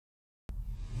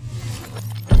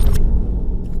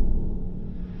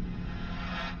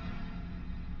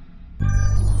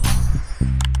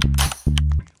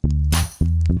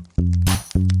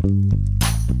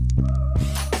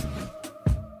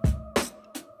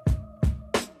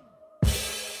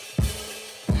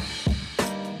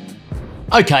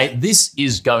Okay, this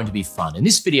is going to be fun. In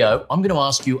this video, I'm going to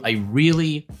ask you a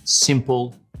really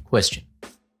simple question.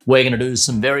 We're going to do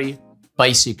some very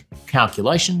basic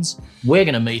calculations. We're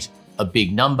going to meet a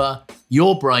big number.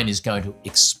 Your brain is going to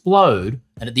explode,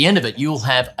 and at the end of it, you'll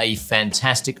have a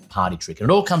fantastic party trick. And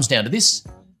it all comes down to this: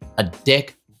 a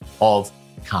deck of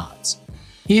cards.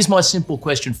 Here's my simple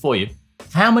question for you.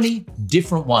 How many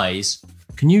different ways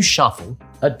can you shuffle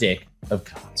a deck of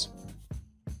cards?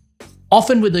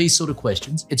 Often with these sort of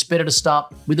questions, it's better to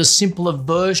start with a simpler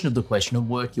version of the question and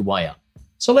work your way up.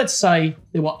 So let's say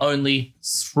there were only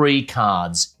 3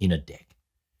 cards in a deck.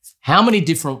 How many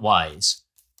different ways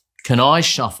can I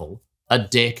shuffle a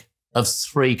deck of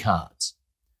 3 cards?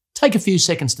 Take a few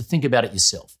seconds to think about it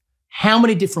yourself. How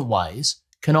many different ways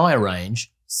can I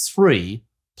arrange 3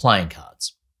 playing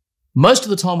cards? Most of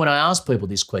the time when I ask people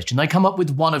this question, they come up with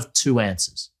one of 2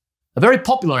 answers. A very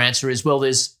popular answer is, well,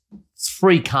 there's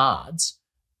 3 cards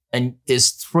and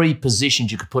there's 3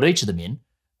 positions you could put each of them in,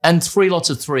 and 3 lots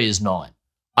of 3 is 9.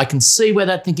 I can see where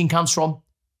that thinking comes from.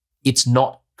 It's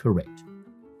not correct.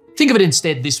 Think of it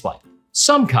instead this way.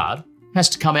 Some card has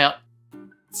to come out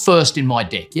first in my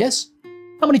deck, yes?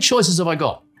 How many choices have I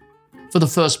got for the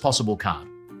first possible card?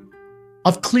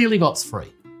 I've clearly got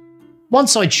 3.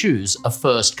 Once I choose a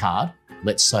first card,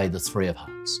 let's say the 3 of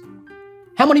hearts,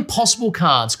 how many possible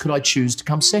cards could I choose to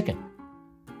come second?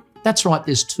 That's right,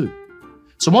 there's 2.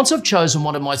 So once I've chosen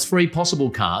one of my 3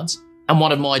 possible cards and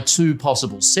one of my 2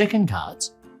 possible second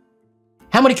cards,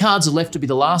 how many cards are left to be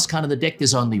the last card in the deck?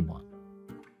 There's only 1.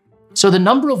 So the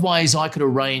number of ways I could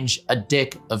arrange a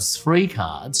deck of 3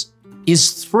 cards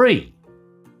is 3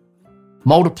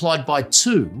 multiplied by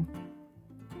 2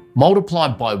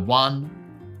 multiplied by 1.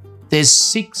 There's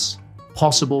 6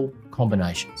 possible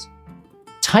combinations.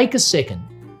 Take a second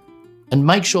and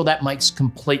make sure that makes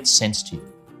complete sense to you.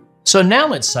 So now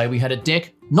let's say we had a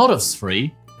deck not of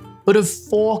 3, but of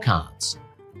 4 cards.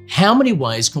 How many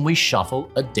ways can we shuffle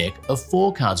a deck of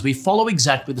 4 cards? We follow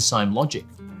exactly the same logic.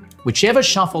 Whichever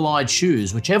shuffle I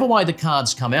choose, whichever way the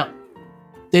cards come out,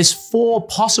 there's 4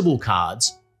 possible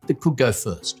cards that could go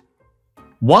first.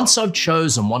 Once I've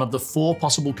chosen one of the 4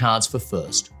 possible cards for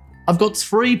first, I've got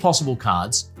 3 possible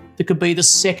cards that could be the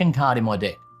second card in my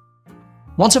deck.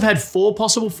 Once I've had 4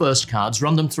 possible first cards,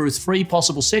 run them through 3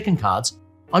 possible second cards,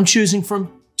 I'm choosing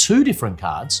from 2 different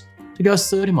cards to go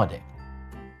third in my deck.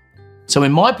 So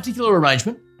in my particular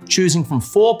arrangement, choosing from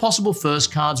 4 possible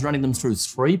first cards, running them through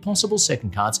 3 possible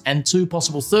second cards and 2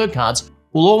 possible third cards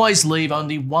will always leave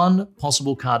only 1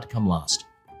 possible card to come last.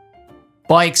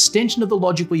 By extension of the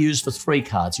logic we use for 3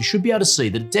 cards, you should be able to see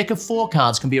that a deck of 4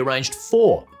 cards can be arranged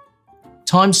 4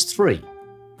 times 3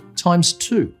 times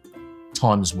 2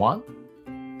 times 1,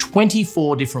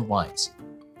 24 different ways.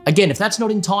 Again, if that's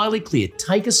not entirely clear,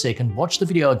 take a second, watch the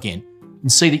video again,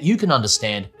 and see that you can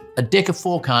understand a deck of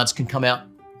 4 cards can come out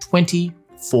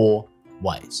 24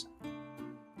 ways.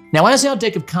 Now, as our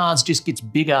deck of cards just gets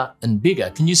bigger and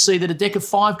bigger, can you see that a deck of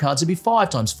 5 cards would be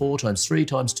 5 times 4 times 3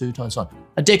 times 2 times 1.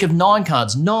 A deck of 9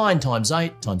 cards, 9 times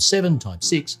 8 times 7 times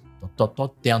 6, ...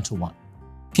 down to 1.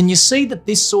 Can you see that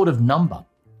this sort of number,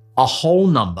 a whole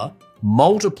number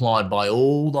multiplied by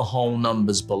all the whole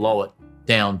numbers below it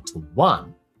down to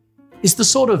 1, is the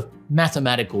sort of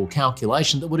mathematical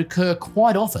calculation that would occur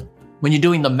quite often when you're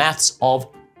doing the maths of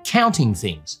counting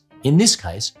things, in this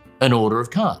case, an order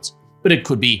of cards. But it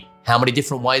could be, how many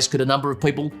different ways could a number of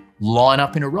people line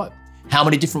up in a row? How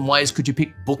many different ways could you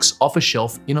pick books off a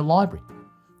shelf in a library?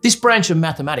 This branch of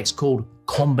mathematics, called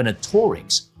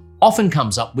combinatorics, often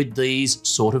comes up with these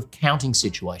sort of counting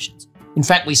situations. In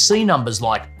fact, we see numbers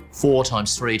like 4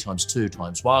 times 3 times 2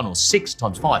 times 1, or 6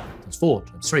 times 5 times 4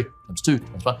 times 3 times 2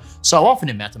 times 1. So often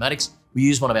in mathematics, we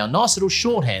use one of our nice little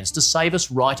shorthands to save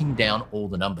us writing down all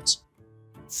the numbers.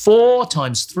 4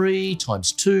 times 3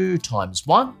 times 2 times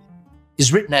 1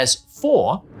 is written as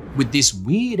 4 with this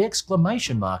weird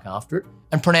exclamation mark after it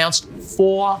and pronounced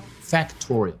 4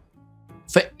 factorial.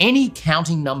 For any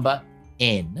counting number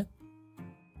n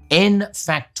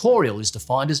factorial is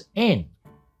defined as n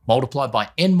multiplied by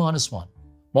n minus 1.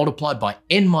 Multiplied by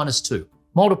n minus 2,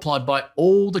 multiplied by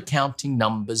all the counting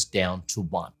numbers down to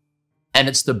 1. And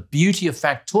it's the beauty of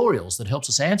factorials that helps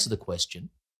us answer the question,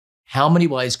 how many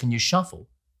ways can you shuffle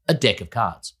a deck of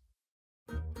cards?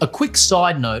 A quick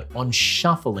side note on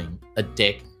shuffling a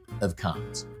deck of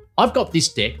cards. I've got this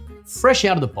deck fresh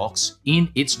out of the box in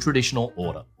its traditional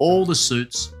order. All the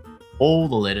suits, all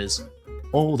the letters,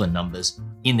 all the numbers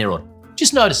in their order.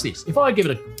 Just notice this, if I give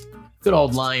it a good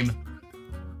old lame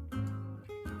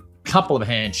couple of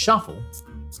hand shuffle,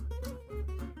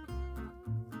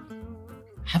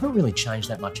 haven't really changed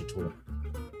that much at all.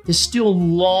 there's still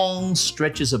long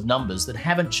stretches of numbers that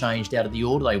haven't changed out of the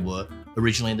order they were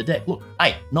originally in the deck. Look,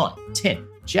 8, 9, 10,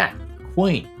 Jack,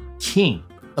 Queen, King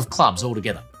of clubs all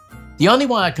together. The only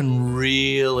way I can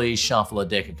really shuffle a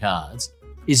deck of cards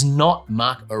is not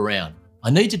muck around. I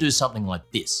need to do something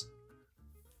like this.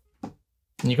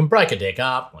 And you can break a deck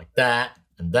up like that,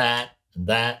 and that, and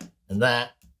that, and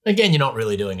that. Again, you're not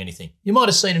really doing anything. You might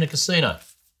have seen in a casino.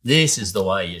 This is the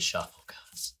way you shuffle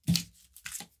cards.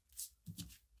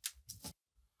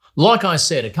 Like I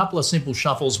said, a couple of simple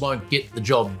shuffles won't get the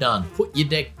job done. Put your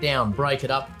deck down, break it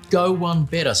up, go one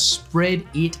better, spread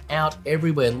it out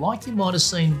everywhere like you might have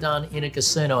seen done in a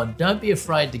casino, and don't be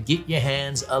afraid to get your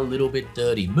hands a little bit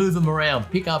dirty. Move them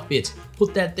around, pick up bits,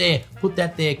 put that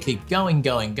there, keep going,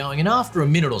 going, going, and after a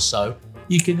minute or so,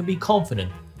 you can be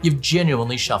confident you've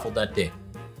genuinely shuffled that deck.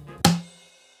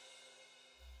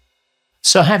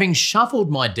 So having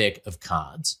shuffled my deck of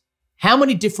cards, how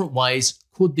many different ways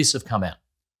could this have come out?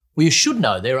 Well, you should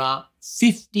know there are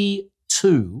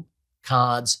 52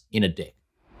 cards in a deck.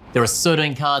 There are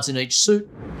 13 cards in each suit.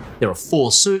 There are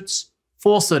 4 suits.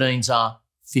 4 13s are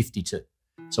 52.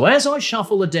 So as I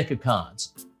shuffle a deck of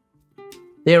cards,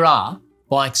 there are,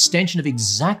 by extension of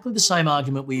exactly the same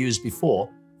argument we used before,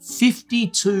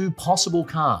 52 possible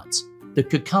cards that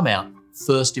could come out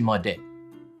first in my deck.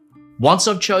 Once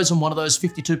I've chosen one of those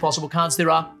 52 possible cards,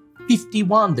 there are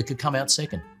 51 that could come out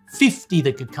second, 50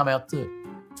 that could come out third,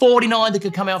 49 that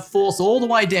could come out fourth, all the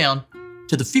way down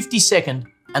to the 52nd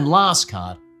and last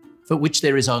card, for which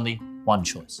there is only one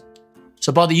choice.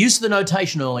 So by the use of the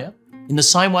notation earlier, in the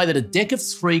same way that a deck of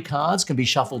 3 cards can be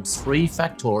shuffled 3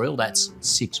 factorial, that's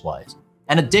 6 ways,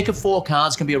 and a deck of 4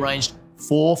 cards can be arranged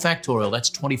 4 factorial,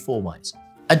 that's 24 ways.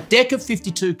 A deck of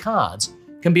 52 cards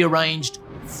can be arranged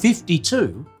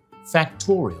 52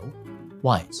 factorial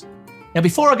ways. Now,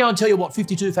 before I go and tell you what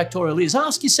 52 factorial is,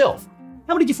 ask yourself,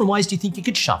 how many different ways do you think you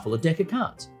could shuffle a deck of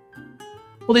cards?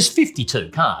 Well, there's 52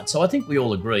 cards, so I think we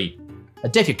all agree a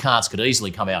deck of cards could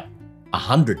easily come out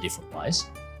 100 different ways.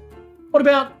 What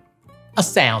about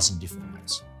 1,000 different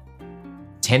ways?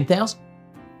 10,000?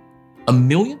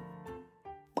 1,000,000?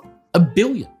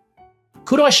 1,000,000,000?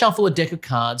 Could I shuffle a deck of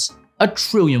cards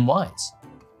 1,000,000,000,000 ways?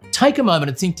 Take a moment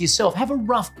and think to yourself, have a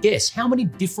rough guess. How many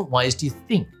different ways do you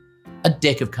think a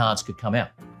deck of cards could come out?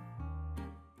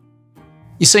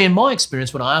 You see, in my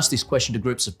experience, when I ask this question to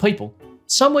groups of people,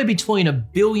 somewhere between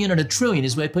 1,000,000,000 and 1,000,000,000,000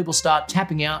 is where people start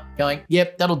tapping out, going,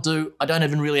 yep, that'll do. I don't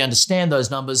even really understand those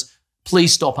numbers.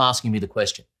 Please stop asking me the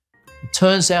question. It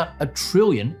turns out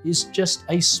 1,000,000,000,000 is just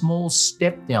a small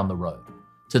step down the road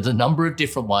to the number of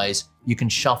different ways you can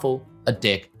shuffle a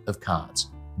deck of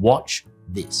cards. Watch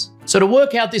this. So to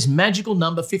work out this magical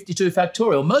number 52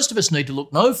 factorial, most of us need to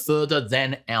look no further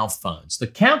than our phones. The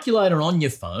calculator on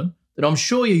your phone that I'm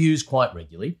sure you use quite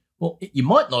regularly, well, you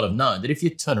might not have known that if you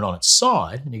turn it on its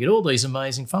side and you get all these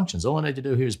amazing functions, all I need to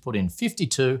do here is put in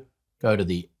 52, go to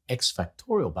the X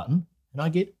factorial button, and I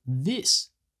get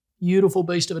this beautiful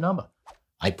beast of a number.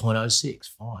 8.06,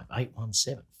 5,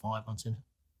 817, 517,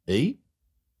 e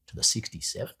to the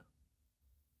 67.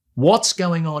 What's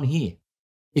going on here?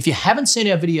 If you haven't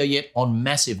seen our video yet on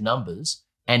massive numbers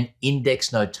and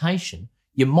index notation,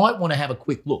 you might want to have a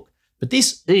quick look. But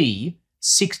this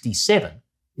E67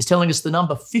 is telling us the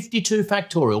number 52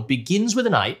 factorial begins with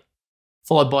an 8,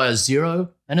 followed by a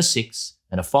 0 and a 6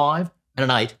 and a 5 and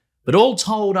an 8. But all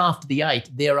told after the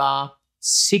 8, there are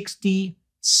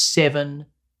 67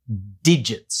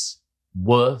 digits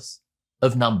worth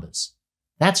of numbers.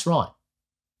 That's right.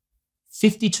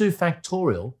 52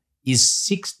 factorial is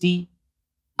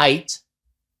 68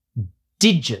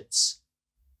 digits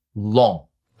long.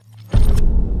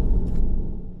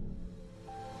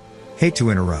 Hate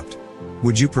to interrupt.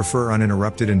 Would you prefer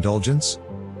uninterrupted indulgence?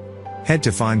 Head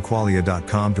to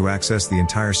findqualia.com to access the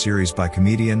entire series by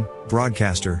comedian,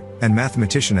 broadcaster, and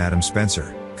mathematician Adam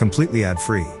Spencer, completely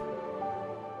ad-free.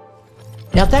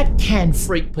 Now that can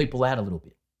freak people out a little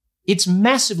bit. It's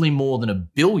massively more than 1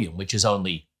 billion, which is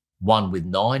only 1 with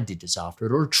 9 digits after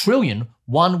it, or 1,000,000,000,000,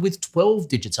 1 with 12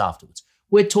 digits afterwards.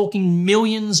 We're talking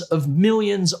millions of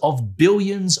billions of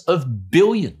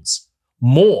billions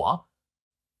more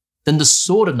than the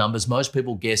sort of numbers most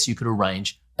people guess you could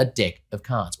arrange a deck of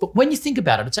cards. But when you think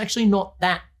about it, it's actually not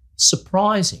that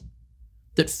surprising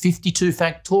that 52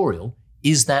 factorial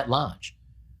is that large.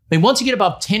 I mean, once you get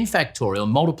above 10 factorial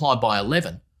and multiply by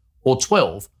 11 or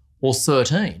 12 or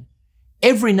 13,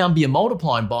 every number you're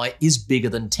multiplying by is bigger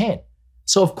than 10.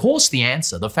 So of course the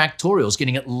answer, the factorial, is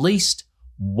getting at least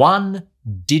 1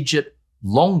 digit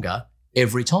longer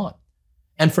every time.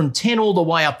 And from 10 all the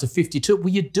way up to 52, well,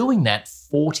 you're doing that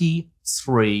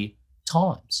 43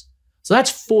 times. So So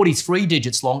that's 43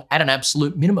 digits long at an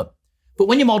absolute minimum. But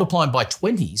when you're multiplying by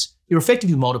 20s, you're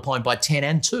effectively multiplying by 10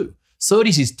 and 2.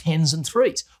 30s is 10s and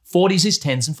 3s. 40s is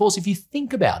 10s and 4s. If you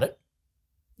think about it,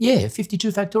 yeah,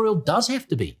 52 factorial does have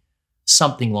to be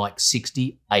something like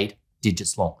 68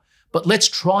 digits long. But let's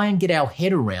try and get our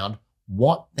head around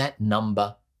what that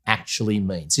number actually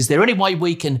means. Is there any way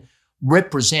we can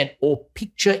represent or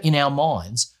picture in our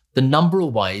minds the number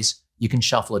of ways you can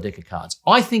shuffle a deck of cards?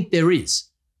 I think there is,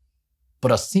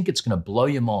 but I think it's going to blow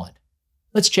your mind.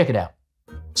 Let's check it out.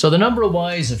 So the number of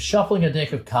ways of shuffling a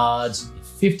deck of cards is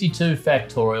 52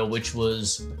 factorial, which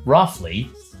was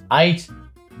roughly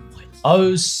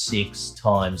 8.06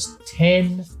 times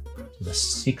 10 to the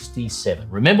 67.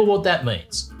 Remember what that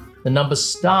means. The number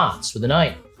starts with an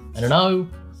 8 and an O,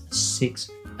 a 6,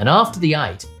 and after the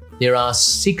 8, there are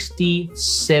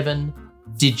 67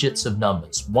 digits of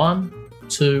numbers. 1,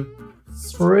 2,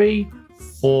 3,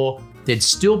 4. There'd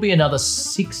still be another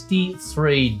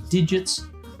 63 digits,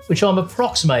 which I'm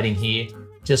approximating here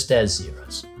just as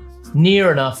zeros.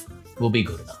 Near enough will be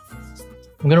good enough.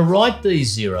 I'm going to write these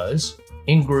zeros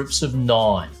in groups of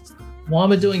 9. Why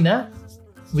am I doing that?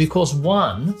 Because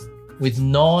 1 with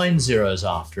 9 zeros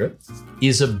after it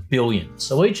is a billion.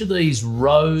 So each of these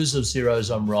rows of zeros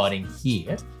I'm writing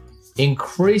here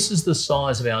increases the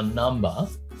size of our number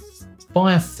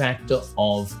by a factor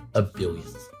of a billion.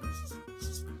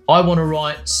 I want to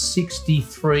write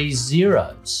 63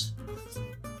 zeros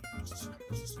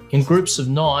in groups of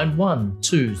 9. 1,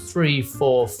 2, 3,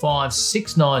 4, 5,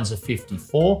 6 nines are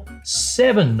 54,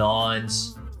 7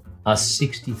 nines are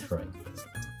 63.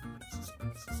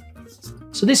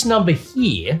 So this number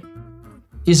here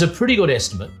is a pretty good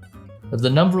estimate of the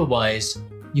number of ways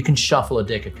you can shuffle a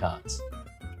deck of cards.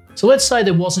 So let's say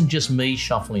there wasn't just me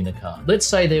shuffling a card. Let's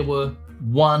say there were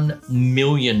 1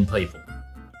 million people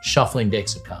shuffling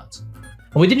decks of cards.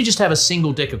 And we didn't just have a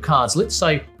single deck of cards. Let's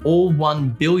say all 1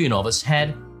 billion of us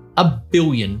had a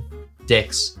billion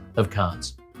decks of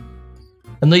cards.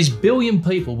 And these billion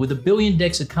people with a billion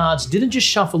decks of cards didn't just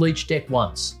shuffle each deck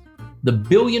once. The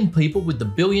billion people with the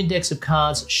billion decks of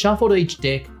cards shuffled each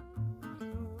deck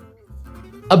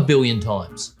a billion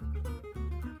times.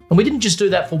 And we didn't just do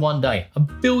that for one day. A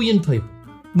billion people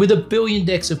with a billion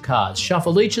decks of cards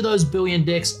shuffled each of those billion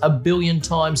decks a billion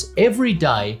times every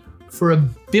day for a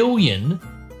billion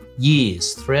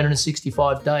years.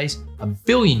 365 days, a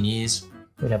billion years,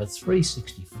 we'd have a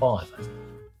 365.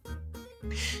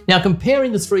 Now,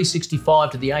 comparing the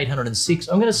 365 to the 806,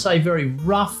 I'm going to say very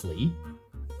roughly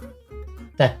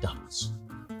that doubles.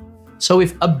 So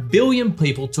if a billion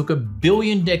people took a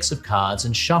billion decks of cards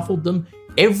and shuffled them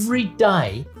every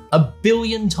day, a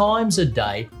billion times a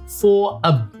day for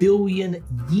a billion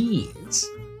years,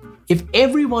 if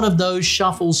every one of those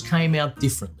shuffles came out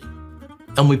differently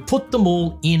and we put them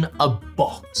all in a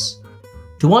box,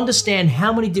 to understand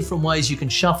how many different ways you can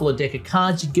shuffle a deck of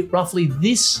cards, you'd get roughly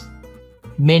this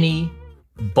many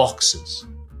boxes.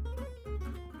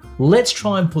 Let's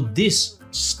try and put this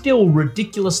still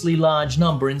ridiculously large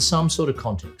number in some sort of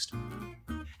context.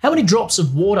 How many drops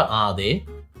of water are there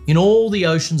in all the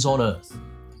oceans on Earth?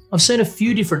 I've seen a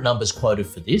few different numbers quoted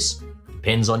for this.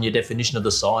 Depends on your definition of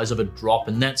the size of a drop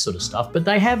and that sort of stuff, but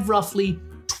they have roughly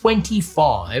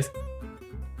 25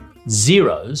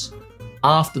 zeros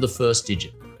after the first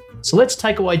digit. So let's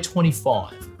take away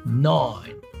 25,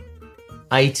 9,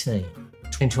 18,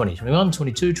 20, 21,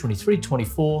 22, 23,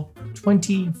 24,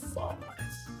 25.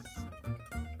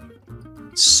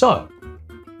 So,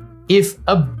 if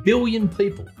a billion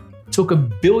people took a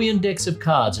billion decks of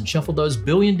cards and shuffled those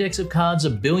billion decks of cards a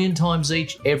billion times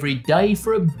each every day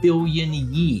for a billion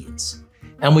years,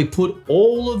 and we put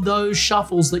all of those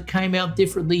shuffles that came out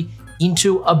differently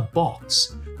into a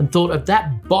box and thought of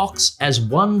that box as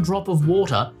one drop of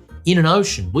water in an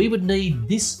ocean, we would need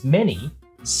this many,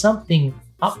 something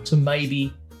up to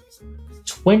maybe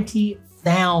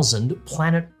 20,000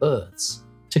 planet Earths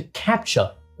to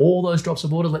capture all those drops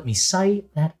of water. Let me say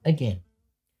that again.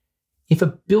 If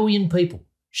a billion people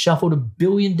shuffled a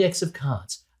billion decks of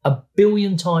cards a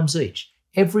billion times each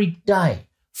every day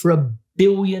for a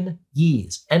billion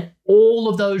years, and all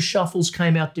of those shuffles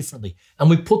came out differently, and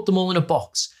we put them all in a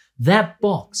box, that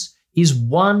box is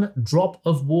one drop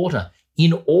of water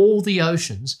in all the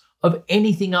oceans of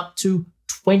anything up to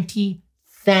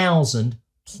 20,000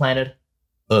 planet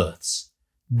Earths.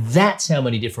 That's how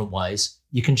many different ways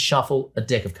you can shuffle a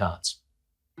deck of cards.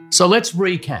 So let's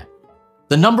recap.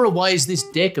 The number of ways this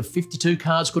deck of 52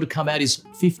 cards could have come out is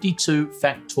 52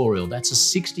 factorial. That's a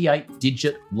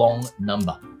 68-digit long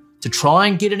number. To try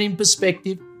and get it in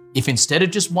perspective, if instead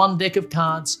of just one deck of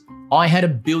cards, I had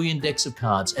 1 billion decks of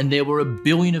cards and there were 1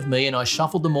 billion of me and I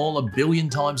shuffled them all 1 billion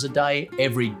times a day,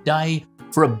 every day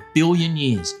for 1 billion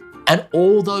years. And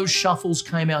all those shuffles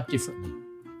came out differently.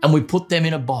 And we put them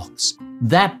in a box.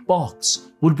 That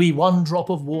box would be 1 drop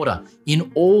of water in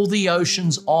all the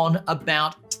oceans on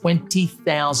about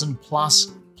 20,000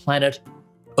 plus planet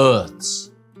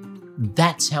Earths.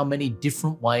 That's how many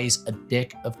different ways a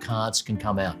deck of cards can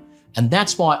come out. And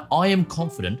that's why I am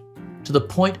confident to the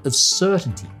point of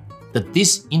certainty that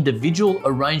this individual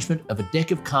arrangement of a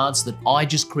deck of cards that I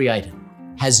just created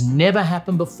has never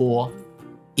happened before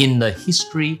in the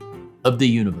history of the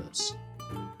universe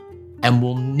and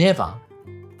will never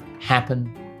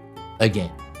happen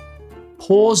again.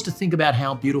 Pause to think about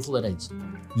how beautiful it is.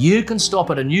 You can stop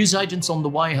at a newsagent's on the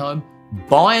way home,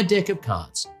 buy a deck of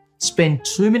cards, spend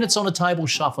 2 minutes on a table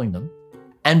shuffling them,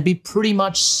 and be pretty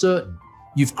much certain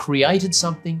you've created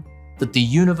something that the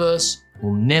universe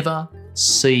will never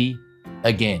see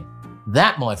again.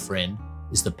 That, my friend,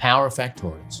 is the power of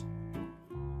factorials.